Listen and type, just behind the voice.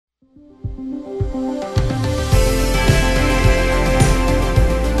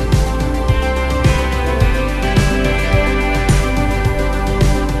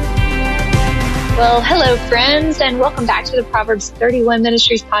Well, hello, friends, and welcome back to the Proverbs 31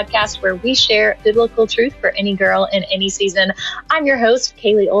 Ministries podcast, where we share biblical truth for any girl in any season. I'm your host,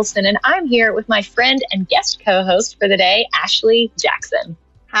 Kaylee Olson, and I'm here with my friend and guest co-host for the day, Ashley Jackson.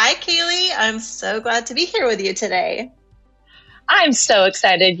 Hi, Kaylee. I'm so glad to be here with you today. I'm so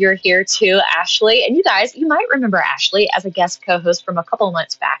excited you're here too, Ashley. And you guys, you might remember Ashley as a guest co-host from a couple of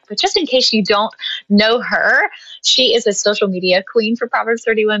months back, but just in case you don't know her, she is a social media queen for Proverbs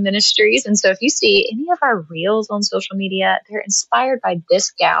 31 Ministries. And so if you see any of our reels on social media, they're inspired by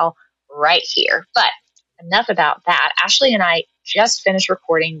this gal right here. But enough about that. Ashley and I just finished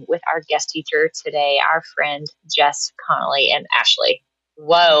recording with our guest teacher today, our friend Jess Connolly. And Ashley,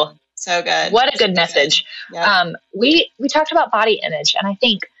 whoa. So good. What a good message. Yep. We talked about body image, and I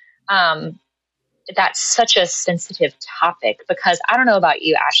think that's such a sensitive topic because I don't know about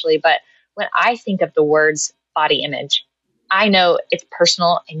you, Ashley, but when I think of the words body image, I know it's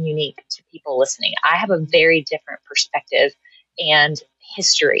personal and unique to people listening. I have a very different perspective and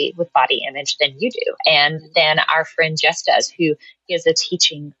history with body image than you do, and than our friend Jess does, who gives a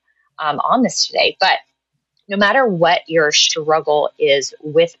teaching on this today. But no matter what your struggle is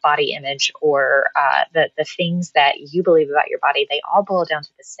with body image or the things that you believe about your body, they all boil down to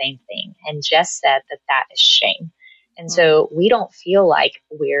the same thing. And Jess said that is shame. And so we don't feel like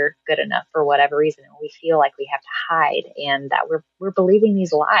we're good enough for whatever reason. And we feel like we have to hide and that we're believing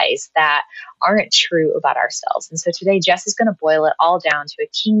these lies that aren't true about ourselves. And so today, Jess is going to boil it all down to a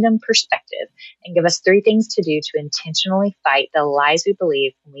kingdom perspective and give us 3 things to do to intentionally fight the lies we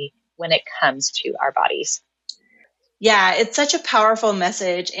believe when it comes to our bodies. Yeah, it's such a powerful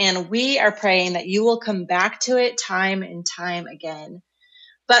message, and we are praying that you will come back to it time and time again.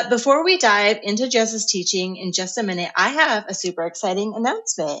 But before we dive into Jess's teaching in just a minute, I have a super exciting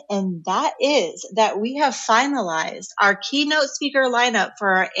announcement, and that is that we have finalized our keynote speaker lineup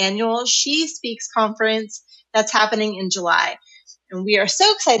for our annual She Speaks conference that's happening in July. And we are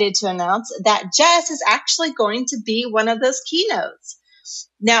so excited to announce that Jess is actually going to be one of those keynotes.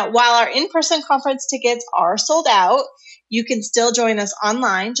 Now, while our in-person conference tickets are sold out, you can still join us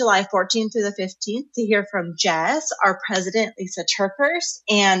online July 14th through the 15th to hear from Jess, our president, Lisa Turkhurst,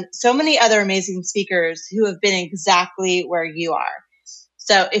 and so many other amazing speakers who have been exactly where you are.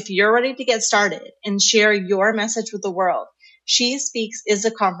 So if you're ready to get started and share your message with the world, She Speaks is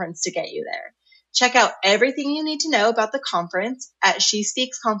the conference to get you there. Check out everything you need to know about the conference at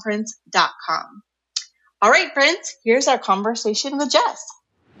shespeaksconference.com. All right, friends, here's our conversation with Jess.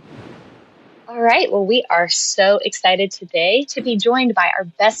 All right. Well, we are so excited today to be joined by our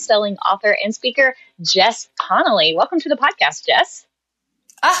best-selling author and speaker, Jess Connolly. Welcome to the podcast, Jess.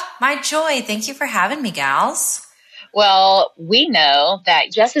 My joy. Thank you for having me, gals. Well, we know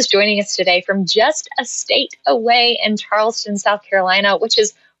that Jess is joining us today from just a state away in Charleston, South Carolina, which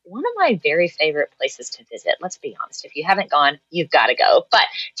is one of my very favorite places to visit. Let's be honest. If you haven't gone, you've got to go. But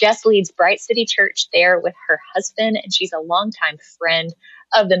Jess leads Bright City Church there with her husband, and she's a longtime friend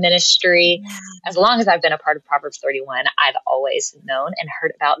of the ministry. As long as I've been a part of Proverbs 31, I've always known and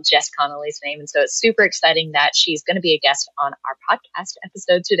heard about Jess Connolly's name. And so it's super exciting that she's going to be a guest on our podcast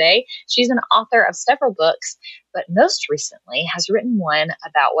episode today. She's an author of several books, but most recently has written one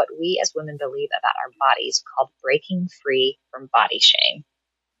about what we as women believe about our bodies called Breaking Free from Body Shame.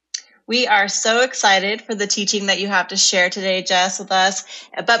 We are so excited for the teaching that you have to share today, Jess, with us.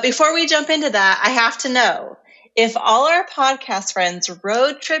 But before we jump into that, I have to know, if all our podcast friends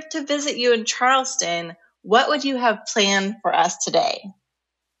road trip to visit you in Charleston, what would you have planned for us today?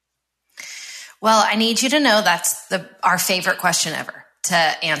 Well, I need you to know that's our favorite question ever to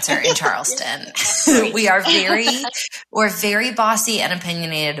answer in Charleston. We're very bossy and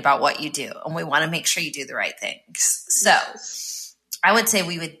opinionated about what you do, and we want to make sure you do the right things. So I would say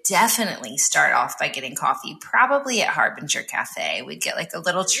we would definitely start off by getting coffee, probably at Harbinger Cafe. We'd get like a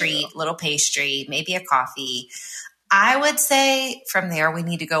little treat, little pastry, maybe a coffee. I would say from there, we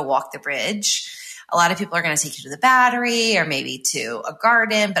need to go walk the bridge. A lot of people are going to take you to the Battery or maybe to a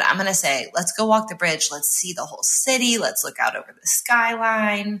garden, but I'm going to say, let's go walk the bridge. Let's see the whole city. Let's look out over the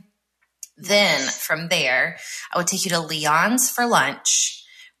skyline. Then from there, I would take you to Leon's for lunch,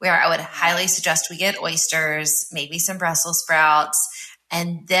 where I would highly suggest we get oysters, maybe some Brussels sprouts,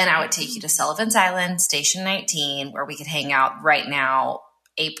 and then I would take you to Sullivan's Island, Station 19, where we could hang out right now.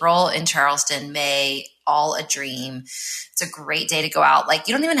 April in Charleston, May, all a dream. It's a great day to go out. Like,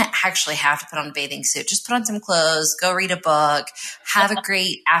 you don't even actually have to put on a bathing suit. Just put on some clothes, go read a book, have a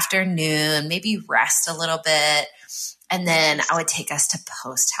great afternoon, maybe rest a little bit. And then I would take us to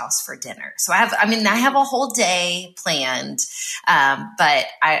Post House for dinner. So I have a whole day planned, but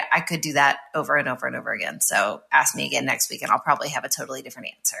I could do that over and over and over again. So ask me again next week and I'll probably have a totally different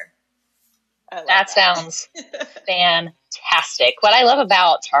answer. That sounds fantastic. What I love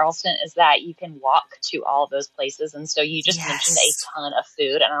about Charleston is that you can walk to all of those places. And so you just mentioned a ton of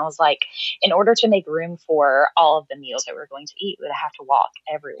food. And I was like, in order to make room for all of the meals that we're going to eat, we'd have to walk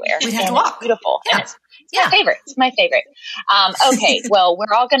everywhere. We'd have and to walk. It's beautiful. Yeah. And it's my favorite. It's my favorite. Okay. Well,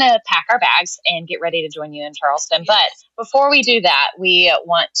 we're all going to pack our bags and get ready to join you in Charleston. But before we do that, we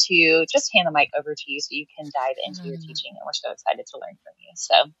want to just hand the mic over to you so you can dive into your teaching. And we're so excited to learn from you.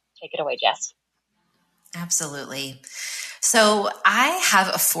 So take it away, Jess. Absolutely. So I have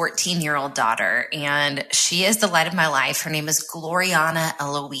a 14-year-old daughter, and she is the light of my life. Her name is Gloriana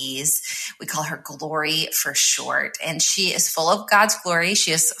Eloise. We call her Glory for short. And she is full of God's glory. She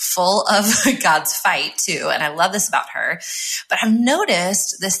is full of God's fight too. And I love this about her. But I've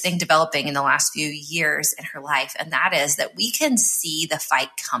noticed this thing developing in the last few years in her life. And that is that we can see the fight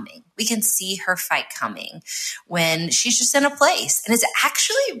coming. We can see her fight coming when she's just in a place. And it's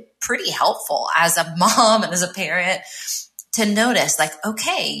actually pretty helpful as a mom and as a parent to notice, like,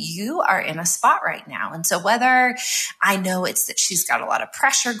 okay, you are in a spot right now. And so whether I know it's that she's got a lot of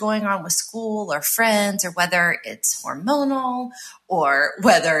pressure going on with school or friends, or whether it's hormonal, or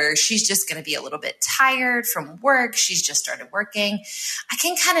whether she's just going to be a little bit tired from work, she's just started working, I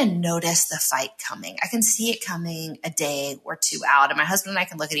can kind of notice the fight coming. I can see it coming a day or two out. And my husband and I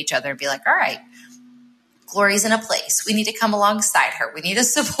can look at each other and be like, all right, Glory's in a place. We need to come alongside her. We need to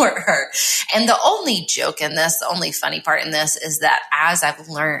support her. And the only joke in this, the only funny part in this is that as I've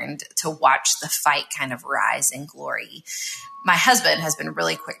learned to watch the fight kind of rise in Glory, my husband has been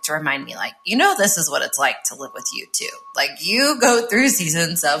really quick to remind me, like, this is what it's like to live with you too. Like, you go through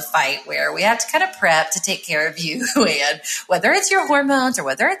seasons of fight where we have to kind of prep to take care of you. And whether it's your hormones or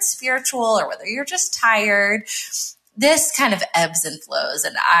whether it's spiritual or whether you're just tired, this kind of ebbs and flows.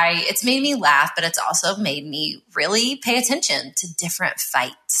 And it's made me laugh, but it's also made me really pay attention to different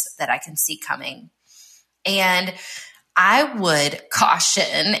fights that I can see coming. And I would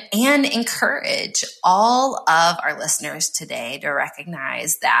caution and encourage all of our listeners today to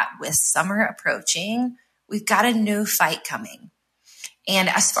recognize that with summer approaching, we've got a new fight coming. And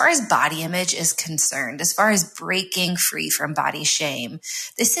as far as body image is concerned, as far as breaking free from body shame,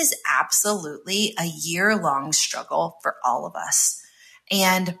 this is absolutely a year-long struggle for all of us.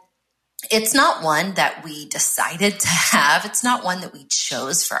 And it's not one that we decided to have. It's not one that we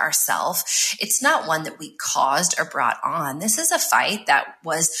chose for ourselves. It's not one that we caused or brought on. This is a fight that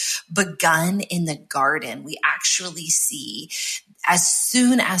was begun in the garden. We actually see, as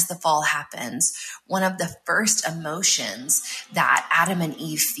soon as the fall happens, one of the first emotions that Adam and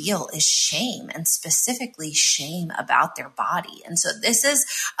Eve feel is shame, and specifically shame about their body. And so this is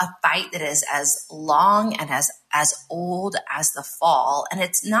a fight that is as long and as old as the fall. And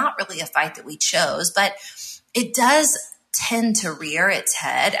it's not really a fight that we chose, but it does tend to rear its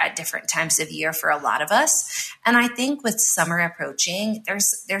head at different times of year for a lot of us. And I think with summer approaching,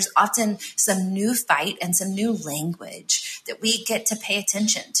 there's often some new fight and some new language that we get to pay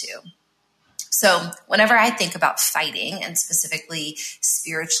attention to. So whenever I think about fighting, and specifically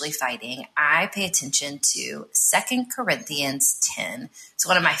spiritually fighting, I pay attention to 2 Corinthians 10. It's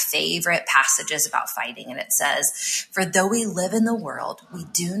one of my favorite passages about fighting. And it says, "For though we live in the world, we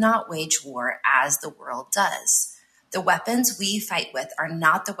do not wage war as the world does. The weapons we fight with are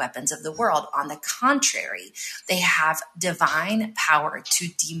not the weapons of the world. On the contrary, they have divine power to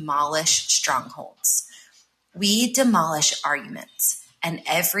demolish strongholds. We demolish arguments and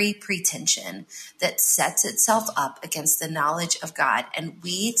every pretension that sets itself up against the knowledge of God, and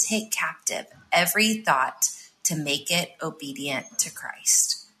we take captive every thought to make it obedient to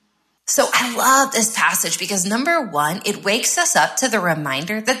Christ." So I love this passage because, number one, it wakes us up to the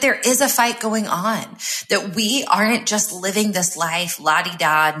reminder that there is a fight going on, that we aren't just living this life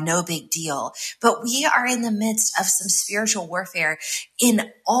la-di-da, no big deal, but we are in the midst of some spiritual warfare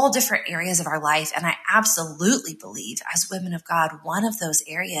in all different areas of our life. And I absolutely believe, as women of God, one of those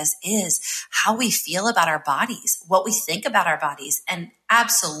areas is how we feel about our bodies, what we think about our bodies, and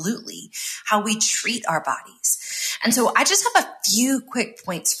absolutely how we treat our bodies. And so I just have a few quick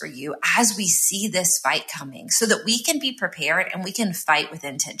points for you as we see this fight coming so that we can be prepared and we can fight with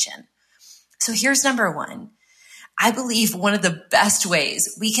intention. So here's number one. I believe one of the best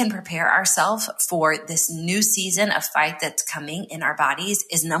ways we can prepare ourselves for this new season of fight that's coming in our bodies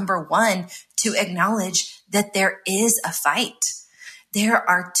is, number one, to acknowledge that there is a fight. There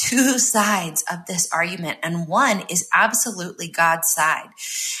are two sides of this argument, and one is absolutely God's side.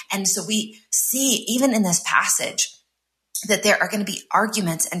 And so we see, even in this passage, that there are going to be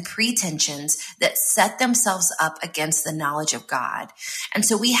arguments and pretensions that set themselves up against the knowledge of God. And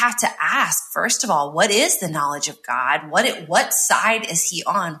so we have to ask, first of all, what is the knowledge of God? What side is he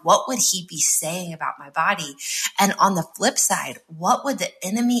on? What would he be saying about my body? And on the flip side, what would the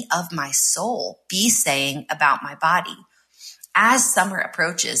enemy of my soul be saying about my body? As summer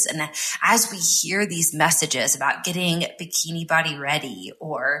approaches and as we hear these messages about getting bikini body ready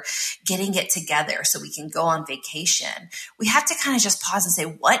or getting it together so we can go on vacation, we have to kind of just pause and say,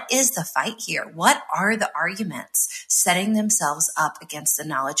 what is the fight here? What are the arguments setting themselves up against the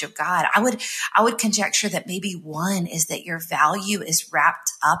knowledge of God? I would conjecture that maybe one is that your value is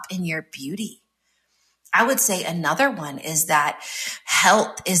wrapped up in your beauty. I would say another one is that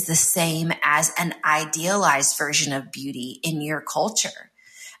health is the same as an idealized version of beauty in your culture.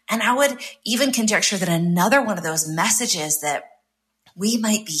 And I would even conjecture that another one of those messages that we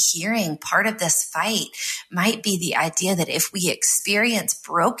might be hearing, part of this fight might be the idea that if we experience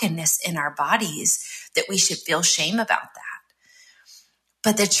brokenness in our bodies, that we should feel shame about that.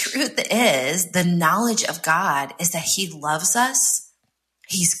 But the truth is, the knowledge of God is that he loves us.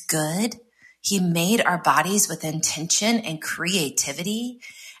 He's good. He made our bodies with intention and creativity.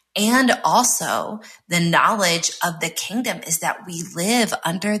 And also the knowledge of the kingdom is that we live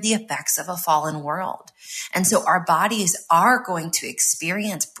under the effects of a fallen world. And so our bodies are going to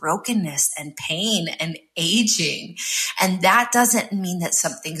experience brokenness and pain and aging. And that doesn't mean that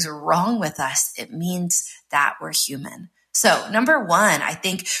something's wrong with us. It means that we're human. So number one, I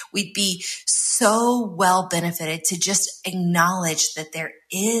think we'd be so well benefited to just acknowledge that there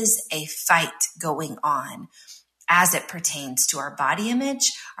is a fight going on as it pertains to our body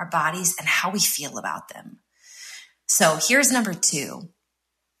image, our bodies, and how we feel about them. So here's number two.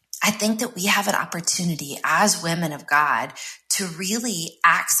 I think that we have an opportunity as women of God to really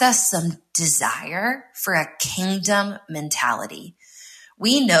access some desire for a kingdom mentality.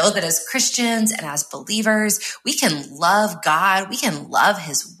 We know that as Christians and as believers, we can love God. We can love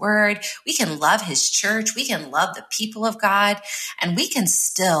his word. We can love his church. We can love the people of God. And we can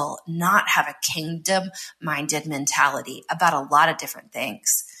still not have a kingdom-minded mentality about a lot of different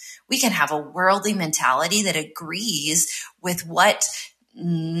things. We can have a worldly mentality that agrees with what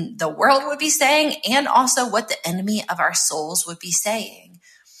the world would be saying and also what the enemy of our souls would be saying.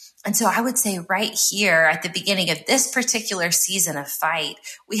 And so I would say right here at the beginning of this particular season of fight,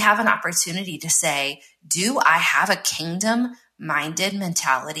 we have an opportunity to say, do I have a kingdom-minded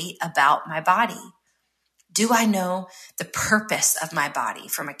mentality about my body? Do I know the purpose of my body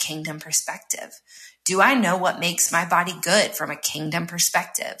from a kingdom perspective? Do I know what makes my body good from a kingdom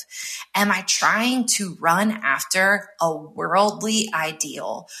perspective? Am I trying to run after a worldly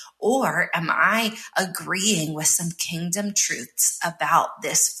ideal, or am I agreeing with some kingdom truths about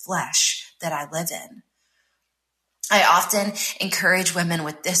this flesh that I live in? I often encourage women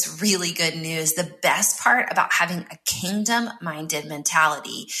with this really good news. The best part about having a kingdom-minded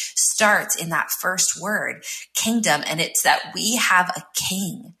mentality starts in that first word, kingdom, and it's that we have a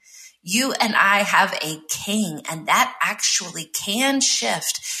king. You and I have a king, and that actually can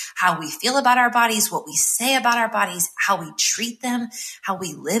shift how we feel about our bodies, what we say about our bodies, how we treat them, how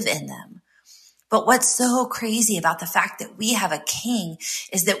we live in them. But what's so crazy about the fact that we have a king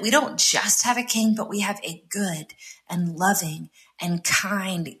is that we don't just have a king, but we have a good and loving and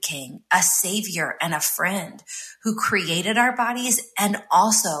kind king, a savior and a friend who created our bodies and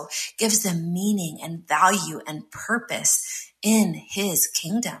also gives them meaning and value and purpose in his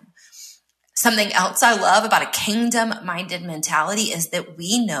kingdom. Something else I love about a kingdom-minded mentality is that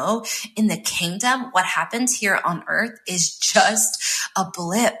we know in the kingdom, what happens here on earth is just a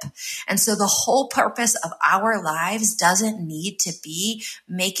blip. And so the whole purpose of our lives doesn't need to be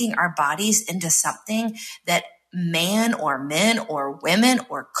making our bodies into something that man or men or women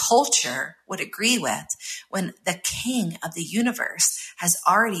or culture would agree with, when the king of the universe has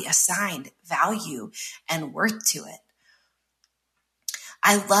already assigned value and worth to it.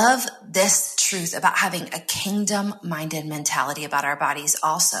 I love this truth about having a kingdom-minded mentality about our bodies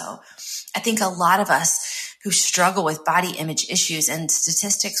also. I think a lot of us who struggle with body image issues, and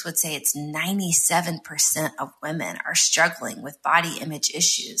statistics would say it's 97% of women are struggling with body image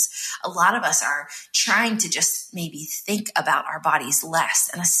issues. A lot of us are trying to just maybe think about our bodies less,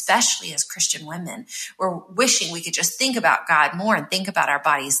 and especially as Christian women, we're wishing we could just think about God more and think about our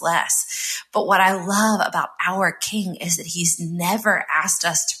bodies less. But what I love about our King is that he's never asked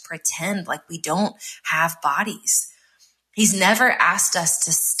us to pretend like we don't have bodies. He's never asked us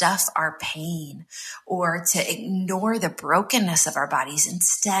to stuff our pain or to ignore the brokenness of our bodies.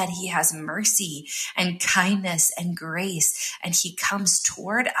 Instead, he has mercy and kindness and grace, and he comes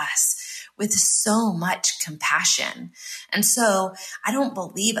toward us with so much compassion. And so I don't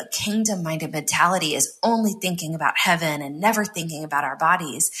believe a kingdom-minded mentality is only thinking about heaven and never thinking about our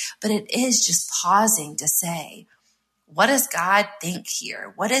bodies, but it is just pausing to say, what does God think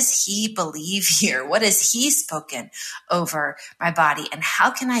here? What does he believe here? What has he spoken over my body? And how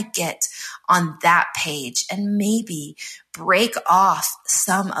can I get on that page and maybe break off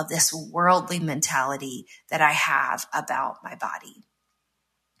some of this worldly mentality that I have about my body?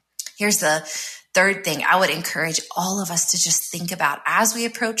 Here's the third thing I would encourage all of us to just think about as we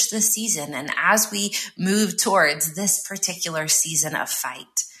approach this season and as we move towards this particular season of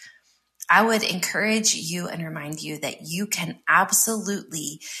fight. I would encourage you and remind you that you can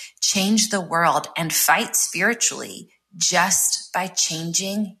absolutely change the world and fight spiritually just by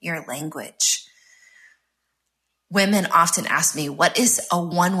changing your language. Women often ask me, what is a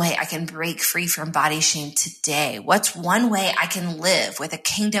one way I can break free from body shame today? What's one way I can live with a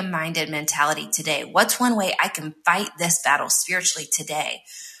kingdom-minded mentality today? What's one way I can fight this battle spiritually today?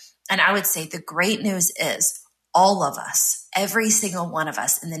 And I would say the great news is all of us, every single one of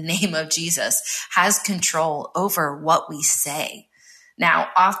us in the name of Jesus has control over what we say. Now,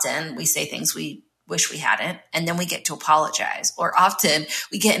 often we say things we wish we hadn't, and then we get to apologize. Or often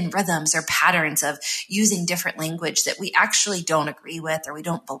we get in rhythms or patterns of using different language that we actually don't agree with or we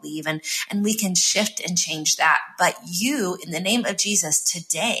don't believe in, and we can shift and change that. But you, in the name of Jesus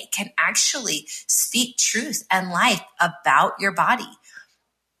today, can actually speak truth and life about your body.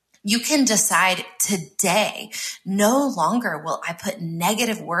 You can decide today, no longer will I put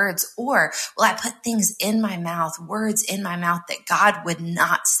negative words or will I put things in my mouth, words in my mouth that God would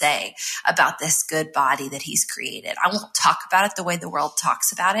not say about this good body that he's created. I won't talk about it the way the world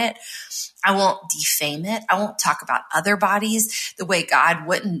talks about it. I won't defame it. I won't talk about other bodies the way God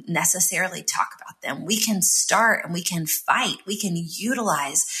wouldn't necessarily talk about them. We can start and we can fight. We can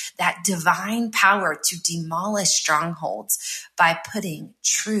utilize that divine power to demolish strongholds by putting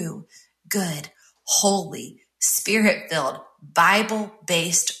true, good, holy, spirit-filled,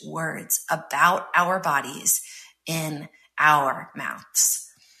 Bible-based words about our bodies in our mouths.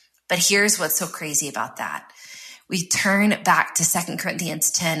 But here's what's so crazy about that. We turn back to 2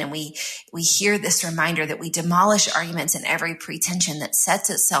 Corinthians 10 and we hear this reminder that we demolish arguments and every pretension that sets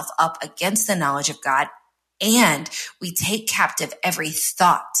itself up against the knowledge of God. And we take captive every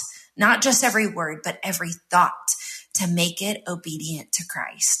thought, not just every word, but every thought to make it obedient to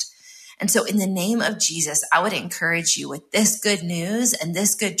Christ. And so in the name of Jesus, I would encourage you with this good news and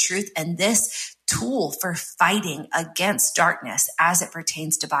this good truth and this tool for fighting against darkness as it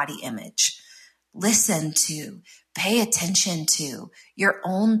pertains to body image. Listen to, pay attention to your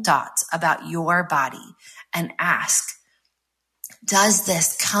own thoughts about your body and ask, does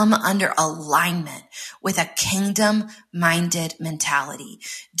this come under alignment with a kingdom-minded mentality?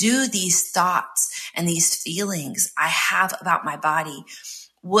 Do these thoughts and these feelings I have about my body,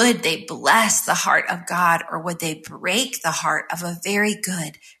 would they bless the heart of God or would they break the heart of a very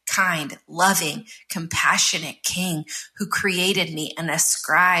good, kind, loving, compassionate King who created me and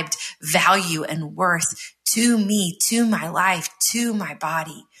ascribed value and worth to me, to my life, to my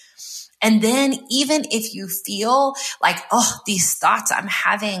body? And then even if you feel like, oh, these thoughts I'm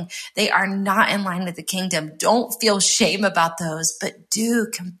having, they are not in line with the kingdom, don't feel shame about those, but do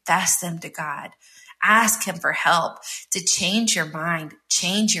confess them to God. Ask him for help to change your mind,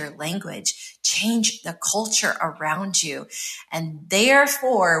 change your language, change the culture around you. And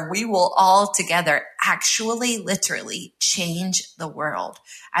therefore, we will all together actually, literally change the world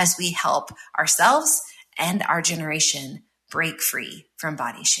as we help ourselves and our generation break free from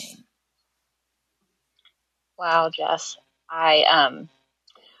body shame. Wow, Jess. I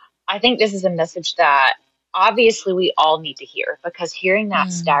think this is a message that obviously we all need to hear, because hearing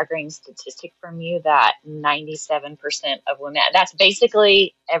that staggering statistic from you that 97% of women, that's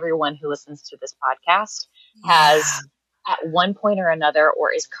basically everyone who listens to this podcast, has at one point or another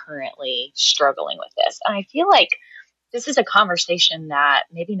or is currently struggling with this. And I feel like this is a conversation that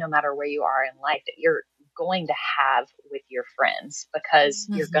maybe no matter where you are in life that you're going to have with your friends, because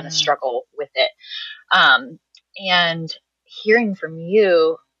you're going to struggle with it. And hearing from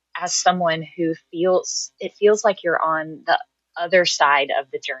you as someone who feels like you're on the other side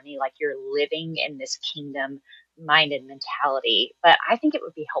of the journey, like you're living in this kingdom minded mentality. But I think it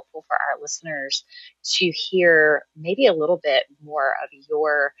would be helpful for our listeners to hear maybe a little bit more of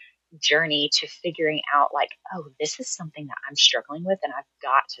your journey to figuring out like, oh, this is something that I'm struggling with and I've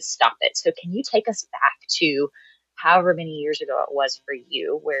got to stop it. So can you take us back to however many years ago it was for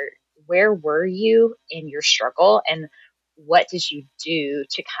you, where were you in your struggle and what did you do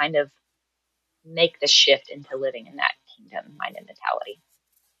to kind of make the shift into living in that kingdom minded mentality?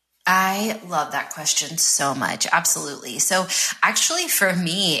 I love that question so much. Absolutely. So actually for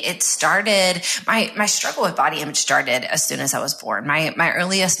me, it started, my struggle with body image started as soon as I was born. My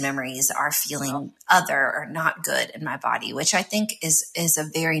earliest memories are feeling other or not good in my body, which I think is a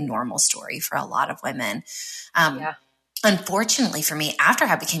very normal story for a lot of women. Yeah. Unfortunately for me, after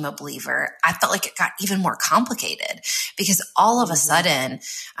I became a believer, I felt like it got even more complicated because all of a sudden,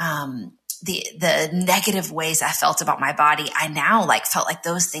 the negative ways I felt about my body, I now felt like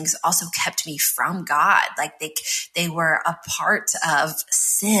those things also kept me from God. Like they were a part of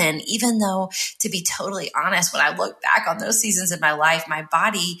sin, even though, to be totally honest, when I look back on those seasons in my life, my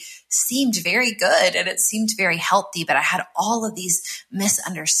body seemed very good and it seemed very healthy, but I had all of these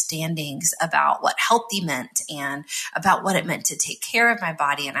misunderstandings about what healthy meant and about what it meant to take care of my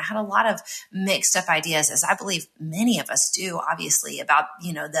body. And I had a lot of mixed up ideas, as I believe many of us do, obviously, about,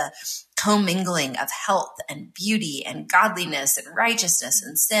 the commingling of health and beauty and godliness and righteousness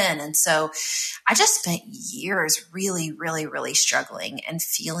and sin. And so I just spent years really, really, really struggling and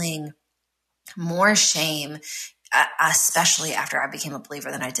feeling more shame, especially after I became a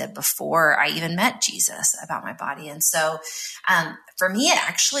believer, than I did before I even met Jesus, about my body. And so for me, it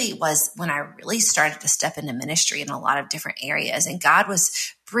actually was when I really started to step into ministry in a lot of different areas, and God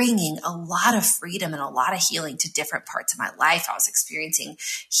was bringing a lot of freedom and a lot of healing to different parts of my life. I was experiencing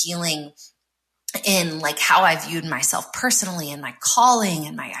healing in how I viewed myself personally and my calling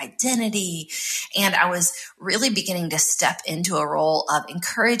and my identity. And I was really beginning to step into a role of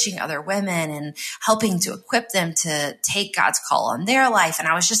encouraging other women and helping to equip them to take God's call on their life. And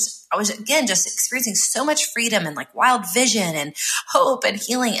I was again just experiencing so much freedom and wild vision and hope and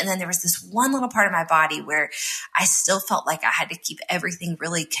healing. And then there was this one little part of my body where I still felt like I had to keep everything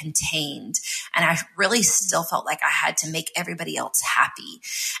really contained. And I really still felt like I had to make everybody else happy.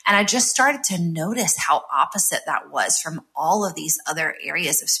 And I just started to notice how opposite that was from all of these other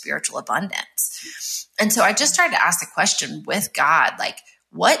areas of spiritual abundance. And so I just started to ask the question with God,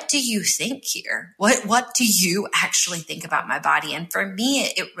 what do you think here? What do you actually think about my body? And for me,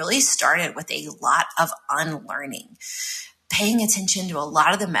 it really started with a lot of unlearning, paying attention to a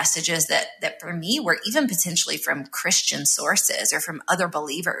lot of the messages that for me were even potentially from Christian sources or from other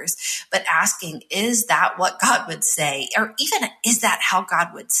believers, but asking, is that what God would say? Or even, is that how God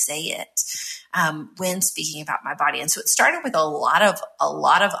would say it when speaking about my body? And so it started with a lot of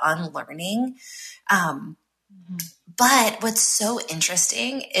unlearning. But what's so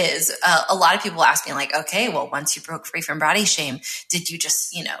interesting is a lot of people ask me okay, well, once you broke free from body shame, did you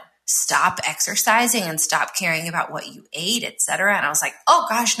just, stop exercising and stop caring about what you ate, et cetera? And I was like, oh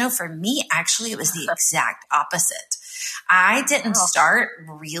gosh, no, for me, actually, it was the exact opposite. I didn't start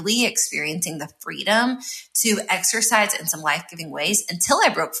really experiencing the freedom to exercise in some life-giving ways until I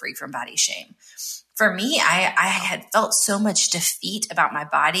broke free from body shame. For me, I had felt so much defeat about my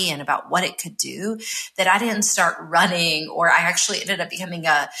body and about what it could do that I didn't start running, or I actually ended up becoming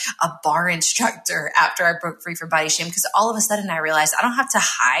a bar instructor after I broke free from body shame, because all of a sudden I realized I don't have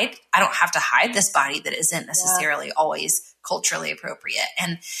to hide this body that isn't necessarily always culturally appropriate.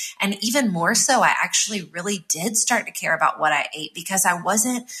 And even more so, I actually really did start to care about what I ate, because I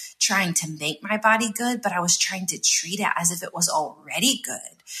wasn't trying to make my body good, but I was trying to treat it as if it was already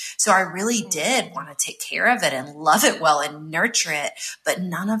good. So I really did want to take care of it and love it well and nurture it, but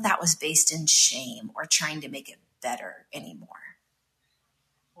none of that was based in shame or trying to make it better anymore.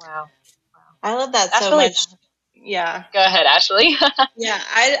 Wow. I love that so much. Yeah. Go ahead, Ashley. Yeah,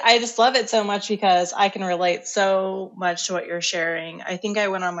 I just love it so much because I can relate so much to what you're sharing. I think I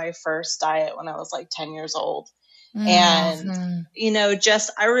went on my first diet when I was 10 years old. And,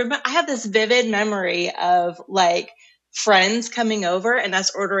 I remember, I have this vivid memory of friends coming over and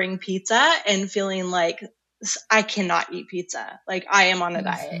us ordering pizza and feeling like I cannot eat pizza. I am on a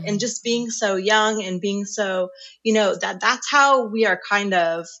diet, and just being so young and being so, that's how we are kind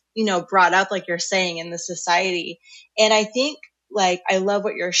of, brought up, like you're saying, in the society. And I think I love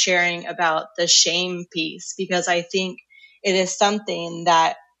what you're sharing about the shame piece, because I think it is something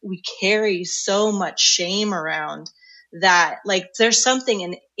that we carry so much shame around, that there's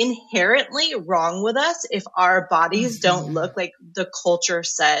something inherently wrong with us if our bodies don't look like the culture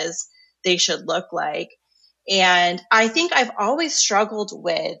says they should look like. And I think I've always struggled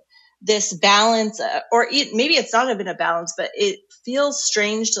with this balance, or maybe it's not even a balance, but it feels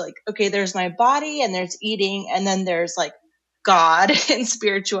strange to okay, there's my body and there's eating, and then there's God and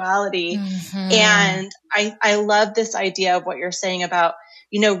spirituality. And I love this idea of what you're saying about,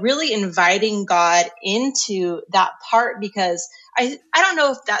 really inviting God into that part, because I don't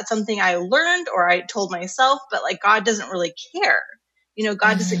know if that's something I learned or I told myself, but God doesn't really care.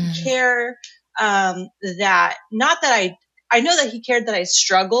 God doesn't care, that not that I know that he cared that I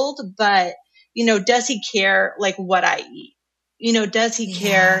struggled, but, does he care like what I eat? Does he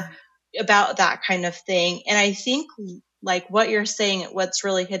care about that kind of thing? And I think like what you're saying, what's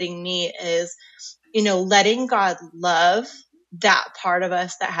really hitting me is, letting God love that part of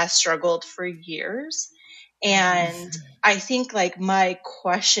us that has struggled for years. And I think like my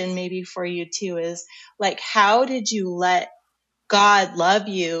question maybe for you too is like, how did you let God love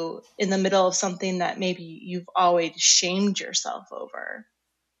you in the middle of something that maybe you've always shamed yourself over?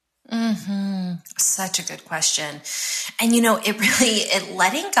 Such a good question. And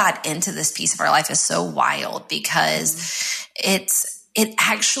letting God into this piece of our life is so wild because it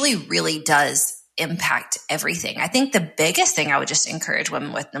actually really does impact everything. I think the biggest thing I would just encourage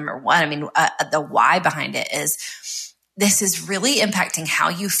women with, number one, the why behind it is this is really impacting how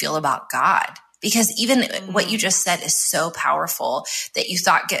you feel about God. Because even what you just said is so powerful that you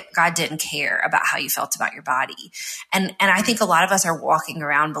thought God didn't care about how you felt about your body. And I think a lot of us are walking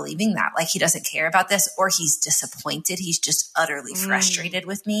around believing that, like he doesn't care about this, or he's disappointed. He's just utterly frustrated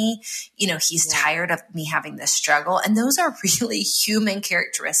with me. He's tired of me having this struggle. And those are really human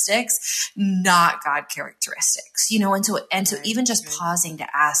characteristics, not God characteristics, and so even just pausing to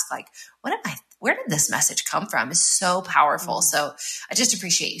ask, like, where did this message come from is so powerful. So I just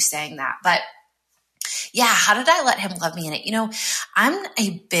appreciate you saying that. But yeah, how did I let him love me in it? I'm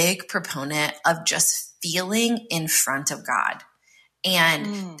a big proponent of just feeling in front of God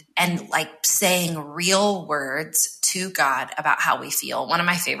and like saying real words to God about how we feel. One of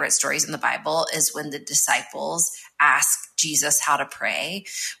my favorite stories in the Bible is when the disciples ask Jesus how to pray,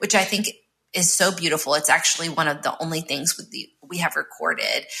 which I think is so beautiful. It's actually one of the only things we have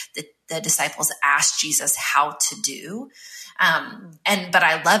recorded that the disciples asked Jesus how to do. But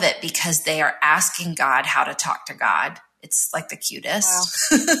I love it because they are asking God how to talk to God. It's like the cutest.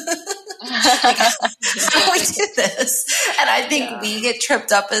 Wow. Like, how do we do this? And I think we get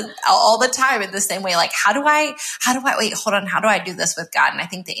tripped up all the time in the same way. Like, how do I do this with God? And I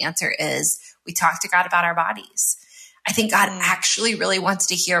think the answer is we talk to God about our bodies. I think God actually really wants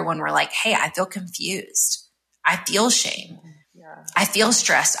to hear when we're like, hey, I feel confused. I feel shame. I feel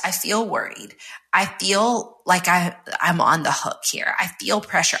stressed. I feel worried. I feel like I'm on the hook here. I feel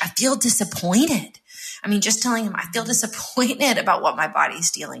pressure. I feel disappointed. Just telling him I feel disappointed about what my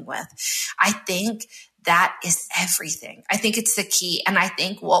body's dealing with. I think that is everything. I think it's the key. And I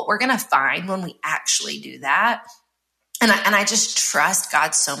think what we're going to find when we actually do that, and I just trust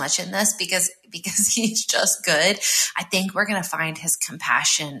God so much in this because he's just good. I think we're going to find his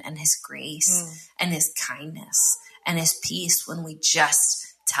compassion and his grace and his kindness and his peace when we just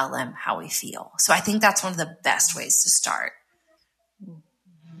tell him how we feel. So I think that's one of the best ways to start.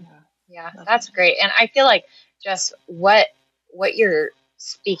 Yeah, that's great. And I feel like just what you're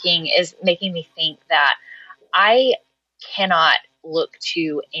speaking is making me think that I cannot look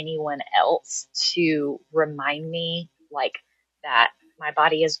to anyone else to remind me like that my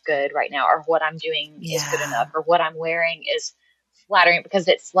body is good right now, or what I'm doing is good enough, or what I'm wearing is flattering, because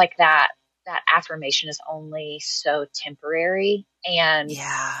it's like that affirmation is only so temporary, and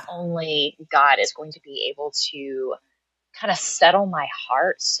only God is going to be able to kind of settle my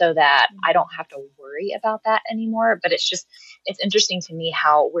heart so that I don't have to worry about that anymore. But it's interesting to me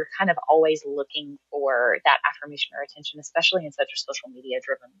how we're kind of always looking for that affirmation or attention, especially in such a social media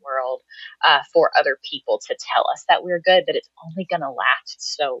driven world, for other people to tell us that we're good, but it's only going to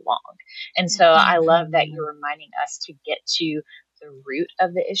last so long. And so I love that you're reminding us to get to the root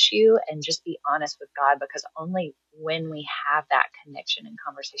of the issue and just be honest with God, because only when we have that connection and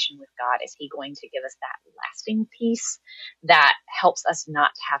conversation with God is he going to give us that lasting peace that helps us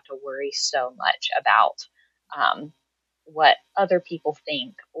not to have to worry so much about what other people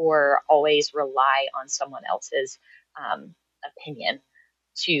think, or always rely on someone else's opinion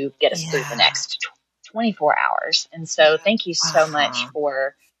to get us through the next 24 hours. And so thank you so much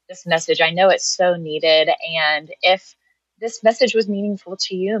for this message. I know it's so needed. And if this message was meaningful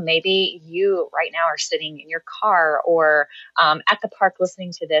to you, maybe you right now are sitting in your car or at the park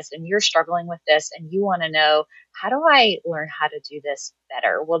listening to this, and you're struggling with this and you want to know, how do I learn how to do this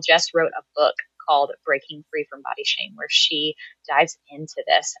better? Well, Jess wrote a book called Breaking Free from Body Shame, where she dives into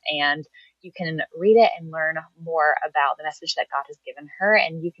this, and you can read it and learn more about the message that God has given her.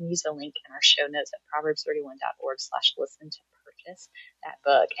 And you can use the link in our show notes at proverbs31.org/listen to purchase that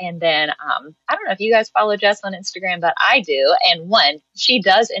book. And then I don't know if you guys follow Jess on Instagram, but I do. And she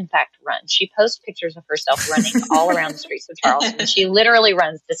does in fact run. She posts pictures of herself running all around the streets of Charleston. She literally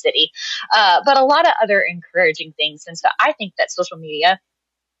runs the city, but a lot of other encouraging things. And so I think that social media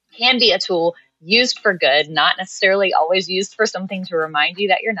can be a tool used for good, not necessarily always used for something to remind you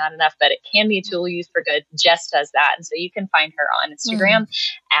that you're not enough, but it can be a tool used for good. Jess does that. And so you can find her on Instagram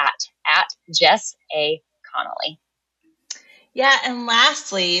at Jess A. Connolly. Yeah, and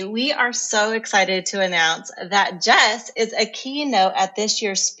lastly, we are so excited to announce that Jess is a keynote at this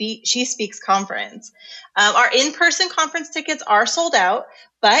year's She Speaks conference. Our in-person conference tickets are sold out,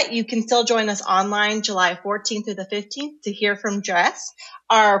 but you can still join us online July 14th through the 15th to hear from Jess,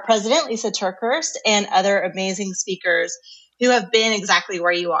 our president, Lisa Turkhurst, and other amazing speakers who have been exactly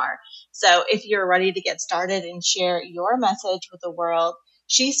where you are. So if you're ready to get started and share your message with the world,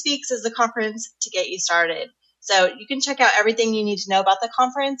 She Speaks is the conference to get you started. So you can check out everything you need to know about the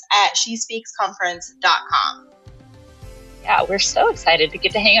conference at shespeaksconference.com. Yeah, we're so excited to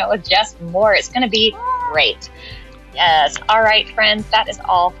get to hang out with Jess more. It's going to be great. Yes. All right, friends, that is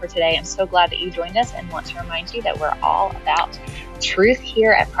all for today. I'm so glad that you joined us and want to remind you that we're all about truth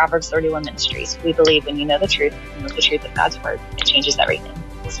here at Proverbs 31 Ministries. We believe when you know the truth of God's word, it changes everything.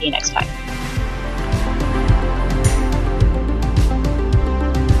 We'll see you next time.